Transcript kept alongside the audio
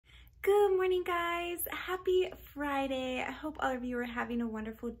Good morning, guys. Happy Friday. I hope all of you are having a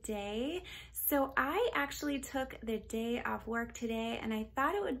wonderful day. So I actually took the day off work today and I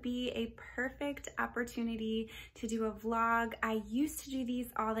thought it would be a perfect opportunity to do a vlog. I used to do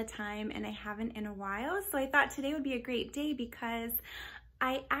these all the time and I haven't in a while. So I thought today would be a great day because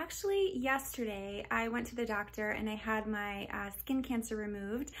yesterday I went to the doctor and I had my skin cancer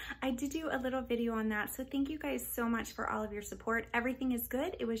removed. I did do a little video on that, so thank you guys so much for all of your support. Everything is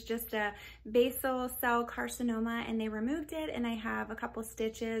good. It was just a basal cell carcinoma and they removed it, and I have a couple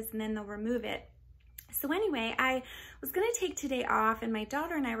stitches and then they'll remove it. So anyway, I was gonna take today off and my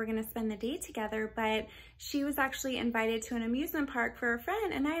daughter and I were gonna spend the day together, but she was actually invited to an amusement park for a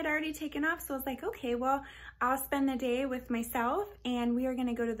friend and I had already taken off. So I was like, okay, well, I'll spend the day with myself and we are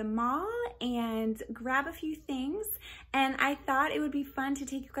gonna go to the mall and grab a few things. And I thought it would be fun to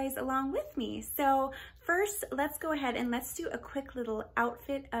take you guys along with me. So first, let's go ahead and let's do a quick little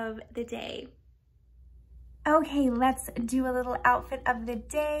outfit of the day. Okay, let's do a little outfit of the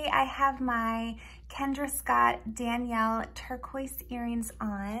day. I have my Kendra Scott Danielle turquoise earrings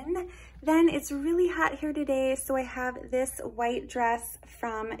on. Then it's really hot here today, so I have this white dress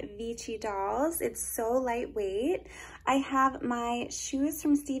from Vici Dolls. It's so lightweight. I have my shoes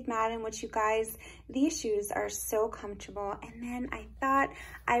from Steve Madden, which you guys, these shoes are so comfortable. And then I thought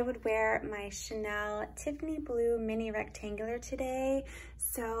I would wear my Chanel Tiffany Blue Mini Rectangular today.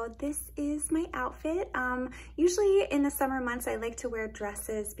 So this is my outfit. Usually in the summer months, I like to wear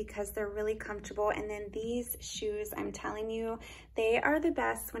dresses because they're really comfortable. And then these shoes, I'm telling you, they are the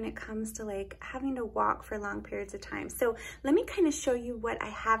best when it comes to like having to walk for long periods of time. So let me kind of show you what I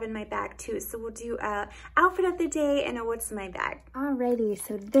have in my bag too. So we'll do a outfit of the day and a what's in my bag. Alrighty,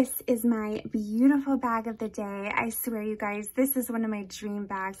 so this is my beautiful bag of the day. I swear you guys, this is one of my dream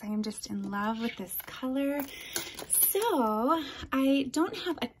bags. I am just in love with this color. So I don't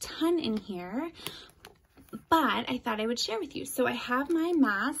have a ton in here, but I thought I would share with you. So I have my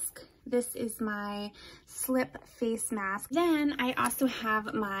mask. This is my slip face mask. Then I also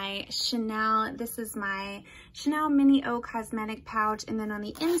have my Chanel. This is my Chanel Mini O cosmetic pouch. And then on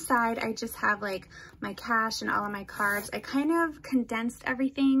the inside, I just have like my cash and all of my cards. I kind of condensed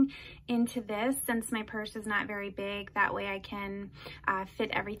everything into this since my purse is not very big. That way I can fit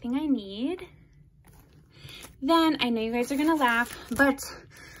everything I need. Then I know you guys are gonna laugh, but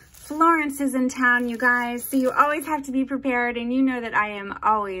Florence is in town, you guys, so you always have to be prepared, and you know that I am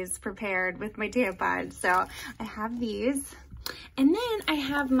always prepared with my tampons. So I have these, and then I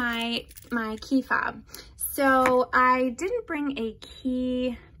have my key fob. So I didn't bring a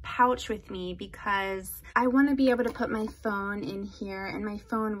key pouch with me because I want to be able to put my phone in here, and my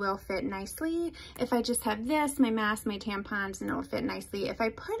phone will fit nicely. If I just have this, my mask, my tampons, and it'll fit nicely. If I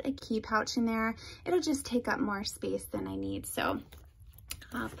put a key pouch in there, it'll just take up more space than I need. So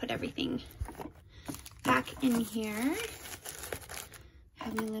I'll put everything back in here.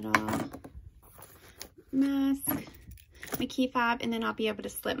 Have my little mask, my key fob, and then I'll be able to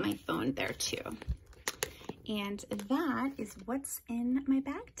slip my phone there too. And that is what's in my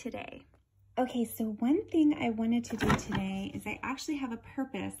bag today. Okay, so one thing I wanted to do today is I actually have a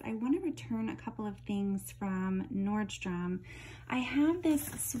purpose. I want to return a couple of things from Nordstrom. I have this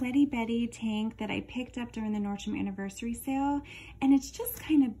Sweaty Betty tank that I picked up during the Nordstrom anniversary sale, and it's just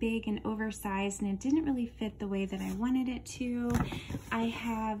kind of big and oversized, and it didn't really fit the way that I wanted it to. I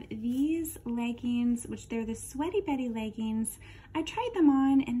have these leggings, which they're the Sweaty Betty leggings. I tried them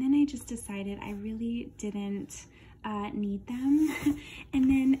on, and then I just decided I really didn't need them. And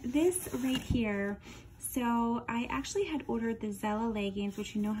then this right here, so I actually had ordered the Zella leggings,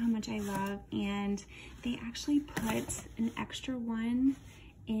 which you know how much I love, and they actually put an extra one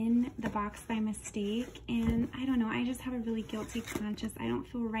in the box by mistake, and I don't know, I just have a really guilty conscience. I don't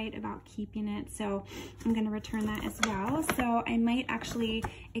feel right about keeping it, so I'm gonna return that as well. So I might actually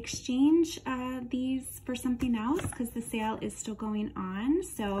exchange these for something else because the sale is still going on,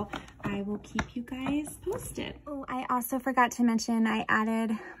 so I will keep you guys posted. Oh, I also forgot to mention I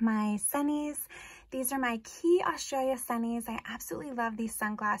added my sunnies. These are my Key Australia sunnies. I absolutely love these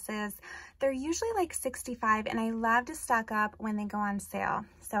sunglasses. They're usually like $65, and I love to stock up when they go on sale.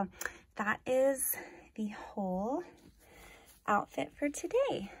 So that is the whole outfit for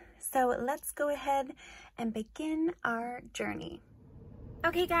today. So let's go ahead and begin our journey.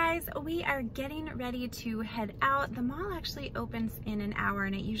 Okay guys, we are getting ready to head out. The mall actually opens in an hour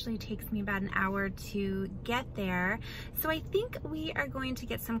and it usually takes me about an hour to get there. So I think we are going to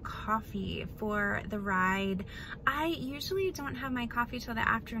get some coffee for the ride. I usually don't have my coffee till the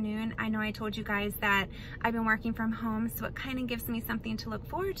afternoon. I know I told you guys that I've been working from home, so it kind of gives me something to look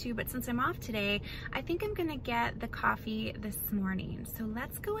forward to, but since I'm off today, I think I'm gonna get the coffee this morning. So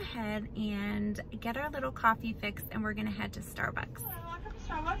let's go ahead and get our little coffee fix and we're gonna head to Starbucks.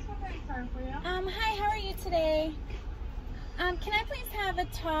 Hi, how are you today? Can I please have a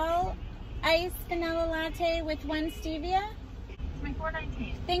tall iced vanilla latte with 1 stevia? It's my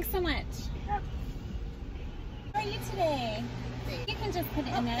 $4.19. Thanks so much. Yep. How are you today? You can just put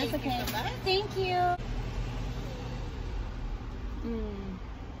it in there, it's okay. Thank you.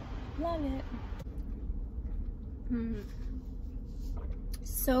 Love it.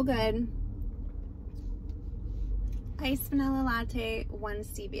 So good. Iced vanilla latte, 1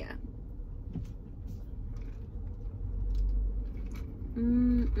 stevia.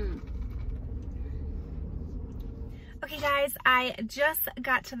 Okay guys, I just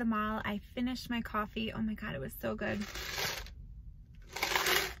got to the mall. I finished my coffee. Oh my God, it was so good.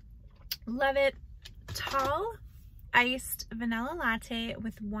 Love it. Tall iced vanilla latte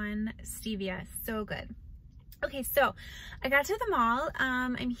with 1 stevia. So good. Okay, so I got to the mall.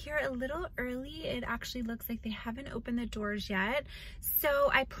 I'm here a little early. It actually looks like they haven't opened the doors yet. So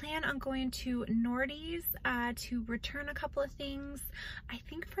I plan on going to Nordy's to return a couple of things. I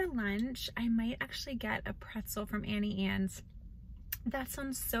think for lunch, I might actually get a pretzel from Annie Ann's. That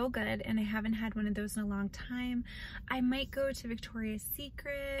sounds so good, and I haven't had one of those in a long time. I might go to Victoria's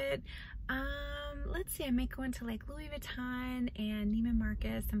Secret. Let's see, I might go into like Louis Vuitton and Neiman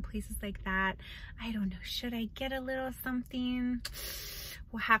Marcus and places like that. I don't know, should I get a little something?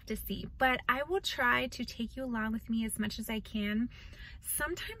 We'll have to see, but I will try to take you along with me as much as I can.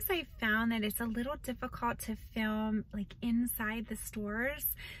 Sometimes I found that it's a little difficult to film like inside the stores.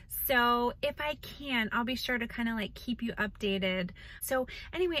 So if I can, I'll be sure to kind of like keep you updated. So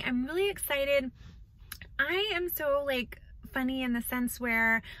anyway, I'm really excited. I am so like funny in the sense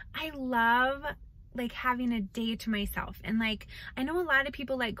where I love like having a day to myself, and like I know a lot of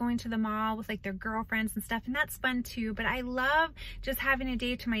people like going to the mall with like their girlfriends and stuff, and that's fun too, but I love just having a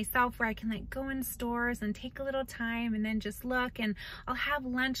day to myself where I can like go in stores and take a little time and then just look, and I'll have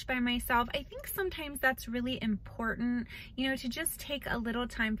lunch by myself. I think sometimes that's really important, you know, to just take a little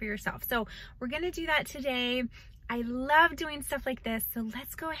time for yourself. So we're gonna do that today. I love doing stuff like this, so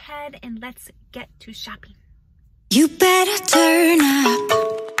let's go ahead and let's get to shopping. You better turn up.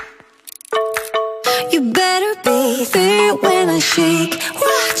 You better be there when I shake.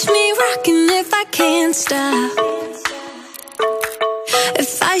 Watch me rocking if I can't stop.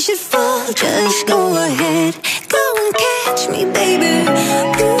 If I should fall, just go ahead. Go and catch me, baby.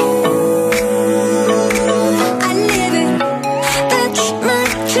 Ooh, I live it. That's my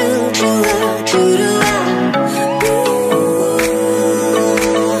choo-choo-la.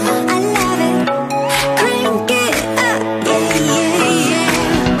 I love it. Crank it up, yeah, yeah, yeah.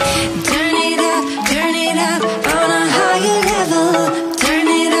 Turn it up on a higher level. Turn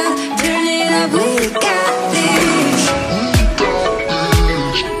it up, we got this.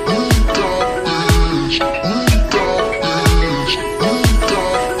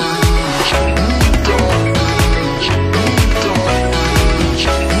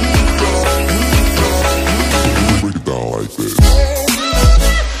 Break it down like this.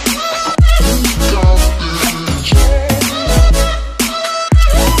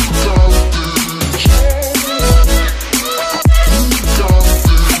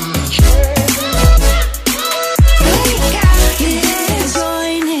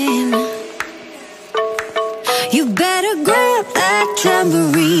 You better grab that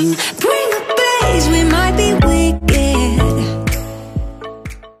tambourine. Bring the bass, we might be wicked.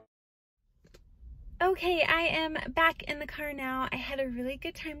 Okay, I am back in the car now. I had a really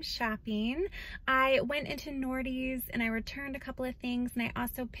good time shopping. I went into Nordy's and I returned a couple of things, and I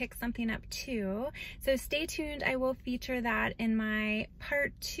also picked something up too. So stay tuned. I will feature that in my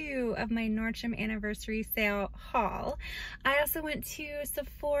part 2 of my Nordstrom anniversary sale haul. I also went to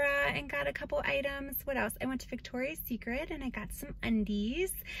Sephora and got a couple items. What else? I went to Victoria's Secret and I got some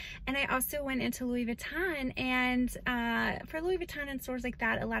undies. And I also went into Louis Vuitton, and for Louis Vuitton and stores like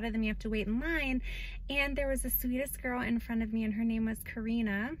that, a lot of them you have to wait in line. And there was the sweetest girl in front of me, and her name was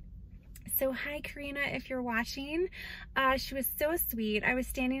Karina. So hi Karina, if you're watching. She was so sweet. I was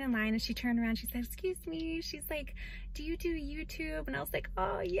standing in line and she turned around, she said, excuse me. She's like, do you do YouTube? And I was like,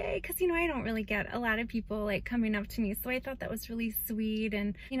 oh yay, because you know, I don't really get a lot of people like coming up to me, so I thought that was really sweet.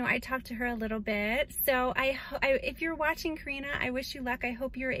 And you know, I talked to her a little bit. So if you're watching, Karina, I wish you luck. I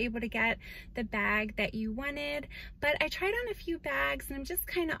hope you were able to get the bag that you wanted. But I tried on a few bags and I'm just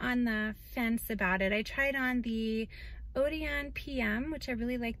kind of on the fence about it. I tried on the Odeon PM, which I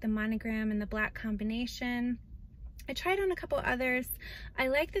really like the monogram and the black combination. I tried on a couple others. I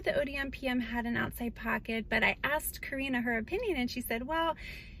like that the Odeon PM had an outside pocket, but I asked Karina her opinion and she said, well,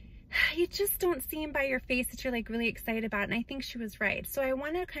 you just don't seem by your face that you're like really excited about it. And I think she was right. So I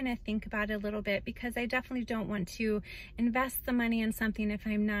want to kind of think about it a little bit, because I definitely don't want to invest the money in something if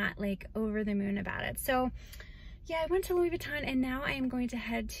I'm not like over the moon about it. So yeah, I went to Louis Vuitton and now I am going to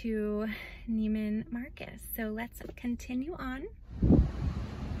head to Neiman Marcus. So let's continue on.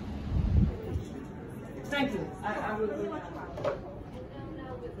 Thank you. I will.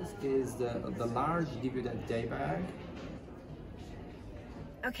 This is the large dividend day bag.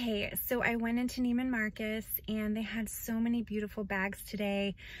 Okay, so I went into Neiman Marcus and they had so many beautiful bags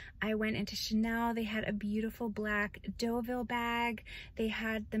today. I went into Chanel. They had a beautiful black Deauville bag. They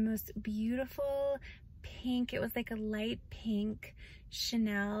had the most beautiful pink, it was like a light pink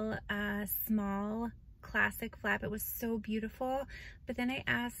Chanel small classic flap. It was so beautiful. But then I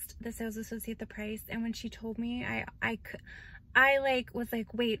asked the sales associate the price, and when she told me, I was like,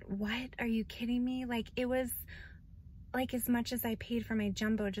 wait, what? Are you kidding me? Like, it was like as much as I paid for my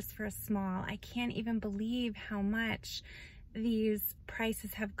jumbo just for a small. I can't even believe how much these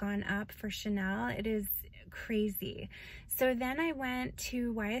prices have gone up for Chanel. It is crazy. So then I went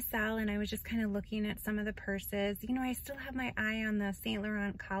to YSL and I was just kind of looking at some of the purses. You know, I still have my eye on the Saint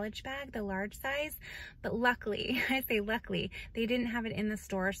Laurent college bag, the large size, but luckily, I say luckily, they didn't have it in the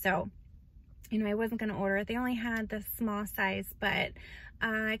store. So, you know, I wasn't going to order it. They only had the small size, but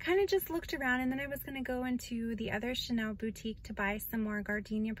I kind of just looked around, and then I was going to go into the other Chanel boutique to buy some more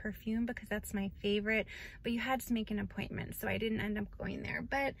gardenia perfume because that's my favorite, but you had to make an appointment, so I didn't end up going there.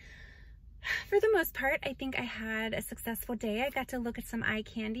 But for the most part, I think I had a successful day. I got to look at some eye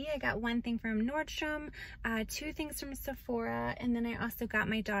candy. I got one thing from Nordstrom, 2 things from Sephora, and then I also got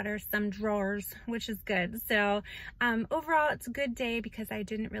my daughter some drawers, which is good. So overall, it's a good day because I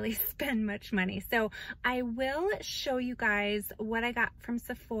didn't really spend much money. So I will show you guys what I got from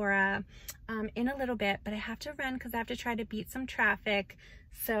Sephora in a little bit, but I have to run because I have to try to beat some traffic.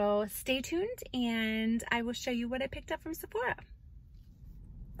 So stay tuned and I will show you what I picked up from Sephora.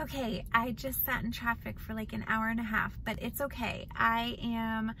 Okay, I just sat in traffic for like an hour and a half, but it's okay. I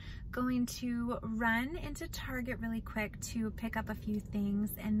am going to run into Target really quick to pick up a few things,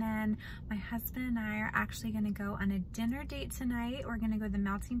 and then my husband and I are actually going to go on a dinner date tonight. We're going to go to the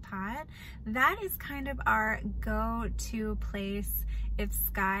Melting Pot. That is kind of our go-to place if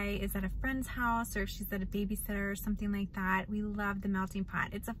Sky is at a friend's house or if she's at a babysitter or something like that. We love the Melting Pot.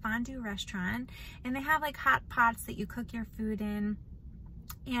 It's a fondue restaurant, and they have like hot pots that you cook your food in.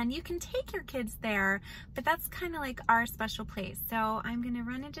 And you can take your kids there, but that's kind of like our special place. So I'm going to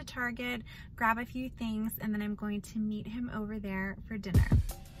run into Target, grab a few things, and then I'm going to meet him over there for dinner.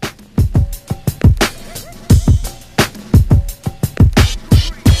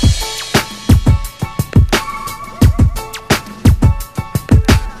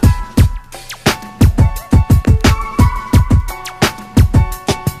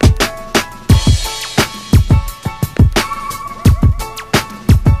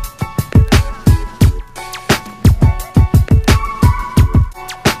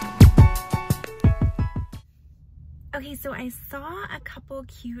 Okay, so I saw a couple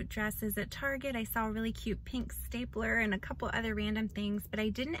cute dresses at Target. I saw a really cute pink stapler and a couple other random things, but I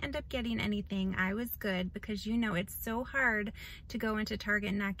didn't end up getting anything. I was good because you know it's so hard to go into Target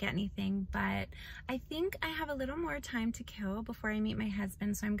and not get anything, but I think I have a little more time to kill before I meet my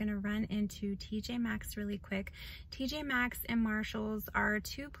husband, so I'm gonna run into TJ Maxx really quick. TJ Maxx and Marshalls are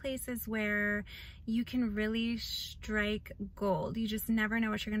 2 places where you can really strike gold. You just never know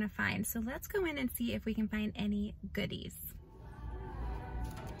what you're gonna find. So let's go in and see if we can find any goodies.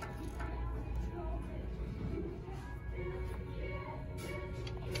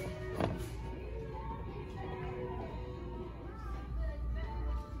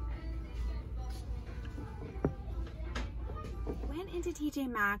 Went into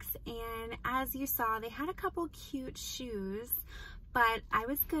TJ Maxx, and as you saw, they had a couple cute shoes, but I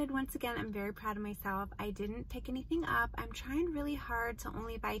was good. Once again, I'm very proud of myself. I didn't pick anything up. I'm trying really hard to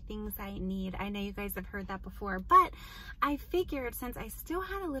only buy things I need. I know you guys have heard that before, but I figured since I still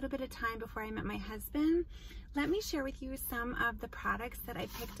had a little bit of time before I met my husband, let me share with you some of the products that I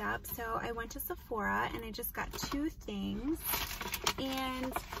picked up. So I went to Sephora and I just got 2 things.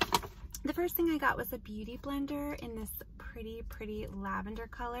 And the first thing I got was a beauty blender in this pretty lavender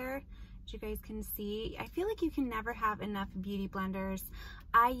color. As you guys can see, I feel like you can never have enough beauty blenders.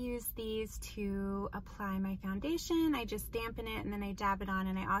 I use these to apply my foundation. I just dampen it and then I dab it on,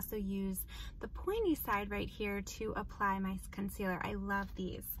 and I also use the pointy side right here to apply my concealer. I love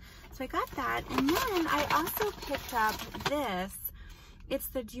these. So I got that, and then I also picked up this. It's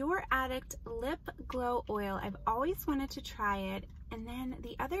the Dior Addict Lip Glow Oil. I've always wanted to try it. And then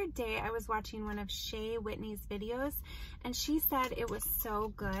the other day I was watching one of Shea Whitney's videos and she said it was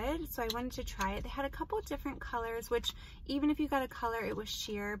so good. So I wanted to try it. They had a couple different colors, which even if you got a color, it was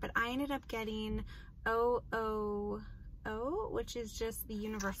sheer, but I ended up getting 000, which is just the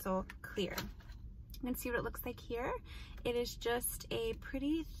universal clear. You can see what it looks like here. It is just a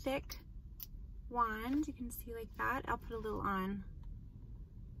pretty thick wand. You can see like that. I'll put a little on.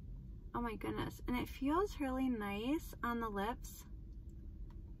 Oh my goodness. And it feels really nice on the lips.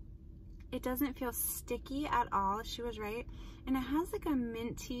 It doesn't feel sticky at all. She was right. And it has like a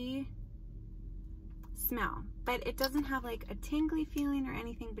minty smell, but it doesn't have like a tingly feeling or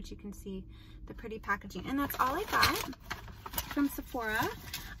anything, but you can see the pretty packaging. And that's all I got from Sephora.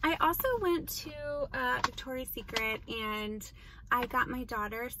 I also went to Victoria's Secret and I got my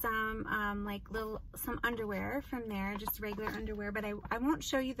daughter some some underwear from there, just regular underwear, but I won't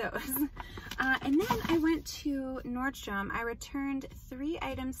show you those. And then I went to Nordstrom. I returned 3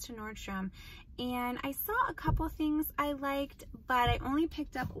 items to Nordstrom and I saw a couple things I liked, but I only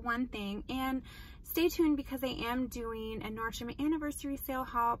picked up 1 thing. And stay tuned because I am doing a Nordstrom anniversary sale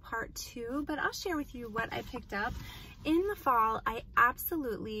haul part 2, but I'll share with you what I picked up. In the fall, I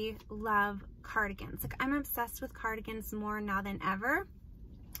absolutely love cardigans. Like, I'm obsessed with cardigans more now than ever,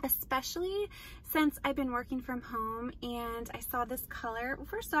 especially since I've been working from home and I saw this color. Well,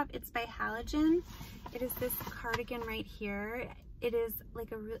 first off, it's by Halogen. It is this cardigan right here. It is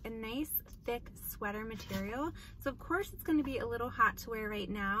like a nice thick sweater material. So of course it's going to be a little hot to wear right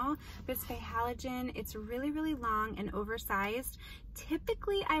now, but it's by Halogen. It's really long and oversized.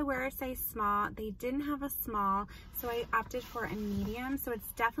 Typically I wear a size small. They didn't have a small, so I opted for a medium. So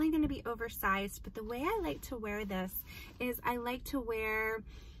it's definitely going to be oversized, but the way I like to wear this is I like to wear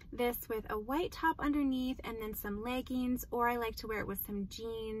this with a white top underneath and then some leggings, or I like to wear it with some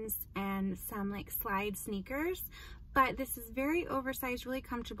jeans and some like slide sneakers. But this is very oversized, really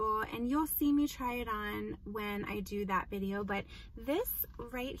comfortable, and you'll see me try it on when I do that video. But this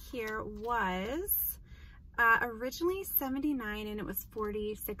right here was originally $79 and it was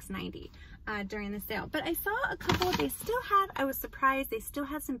 $46.90 during the sale. But I saw a couple, they still had, I was surprised, they still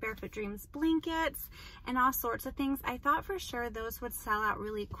had some Barefoot Dreams blankets and all sorts of things. I thought for sure those would sell out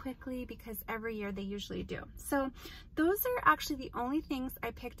really quickly because every year they usually do. So those are actually the only things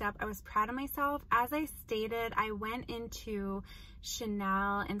I picked up. I was proud of myself. As I stated, I went into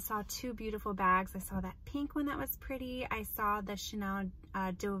Chanel and saw 2 beautiful bags. I saw that pink one that was pretty. I saw the Chanel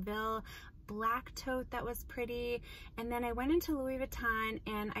Deauville black tote that was pretty, and then I went into Louis Vuitton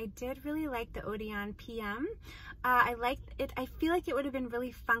and I did really like the Odeon PM. I liked it. I feel like it would have been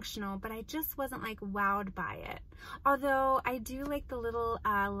really functional, but I just wasn't like wowed by it. Although I do like the little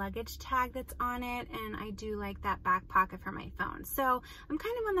luggage tag that's on it, and I do like that back pocket for my phone. So I'm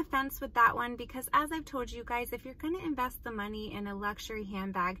kind of on the fence with that one because, as I've told you guys, if you're going to invest the money in a luxury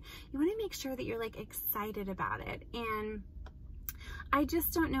handbag, you want to make sure that you're like excited about it. And I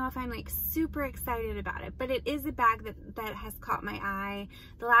just don't know if I'm like super excited about it, but it is a bag that has caught my eye.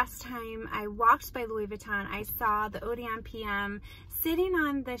 The last time I walked by Louis Vuitton, I saw the Odeon PM sitting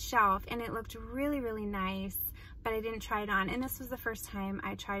on the shelf and it looked really nice, but I didn't try it on. And this was the first time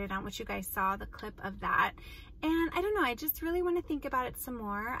I tried it on, which you guys saw the clip of that. And I don't know, I just really want to think about it some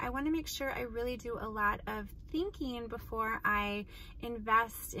more. I want to make sure I really do a lot of thinking before I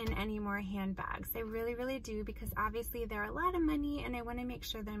invest in any more handbags. I really do, because obviously they're a lot of money and I want to make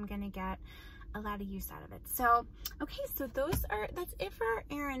sure that I'm going to get a lot of use out of it. So, okay, so that's it for our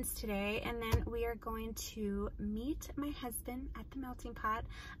errands today. And then we are going to meet my husband at the melting pot.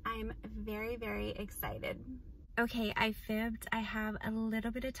 I'm very excited. Okay, I fibbed. I have a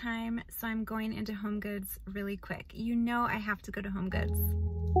little bit of time, so I'm going into Home Goods really quick. You know I have to go to Home Goods.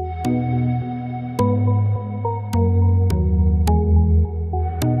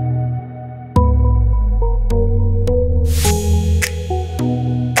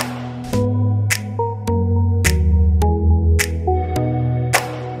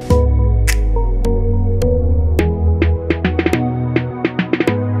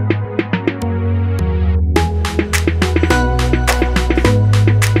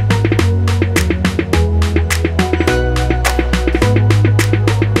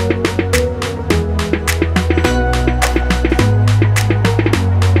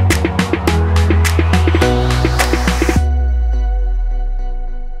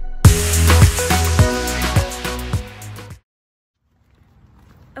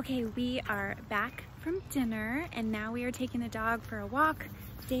 Okay, we are back from dinner and now we are taking the dog for a walk.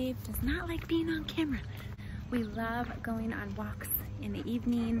 Dave does not like being on camera. We love going on walks in the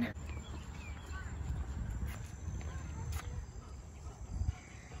evening.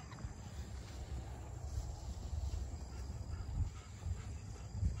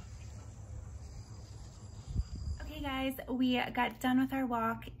 Guys, we got done with our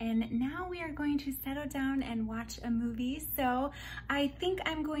walk and now we are going to settle down and watch a movie. So I think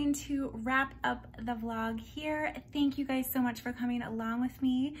I'm going to wrap up the vlog here. Thank you guys so much for coming along with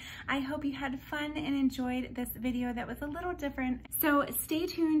me. I hope you had fun and enjoyed this video that was a little different. So stay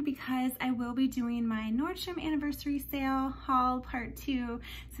tuned because I will be doing my Nordstrom anniversary sale haul part 2.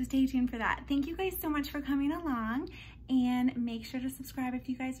 So stay tuned for that. Thank you guys so much for coming along and make sure to subscribe if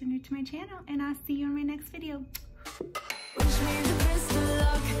you guys are new to my channel, and I'll see you in my next video. Wish me the best of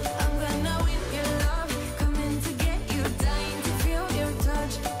luck. I'm